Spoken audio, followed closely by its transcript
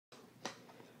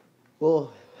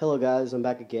Well, hello guys, I'm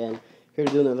back again, here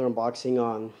to do another unboxing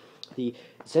on the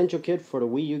essential kit for the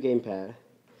Wii U gamepad.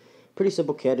 Pretty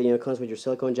simple kit, it comes with your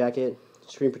silicone jacket,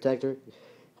 screen protector,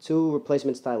 2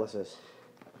 replacement styluses.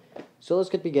 So let's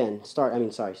get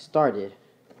started.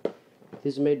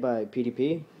 This is made by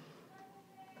PDP.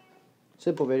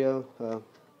 Simple video.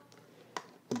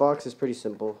 The box is pretty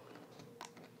simple.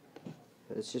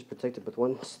 It's just protected with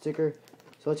one sticker.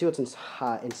 So let's see what's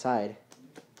inside.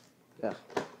 Yeah.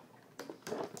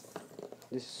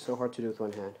 This is so hard to do with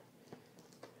one hand.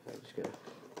 I'm just gonna.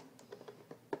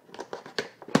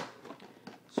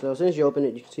 So as soon as you open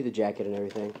it, you can see the jacket and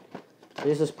everything.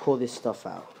 Let's just pull this stuff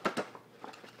out.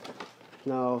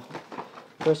 Now,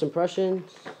 first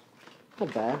impressions,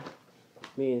 not bad. I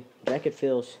mean, jacket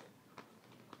feels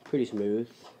pretty smooth.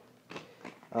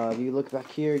 If you look back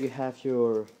here, you have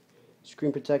your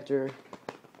screen protector.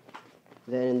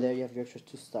 Then in there you have your extra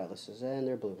 2 styluses, and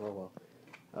they're blue. Oh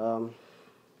well.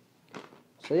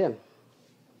 So yeah,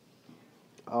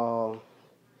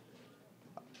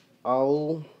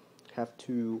 I'll have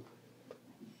to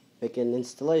make an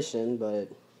installation, but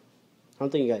I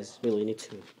don't think you guys really need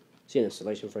to see an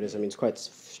installation for this. I mean, it's quite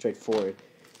straightforward.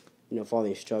 Follow the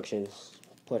instructions,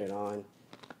 put it on,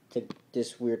 take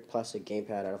this weird plastic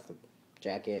gamepad out of the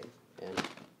jacket, and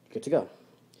good to go.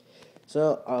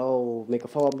 So I'll make a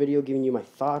follow-up video giving you my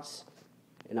thoughts,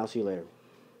 and I'll see you later.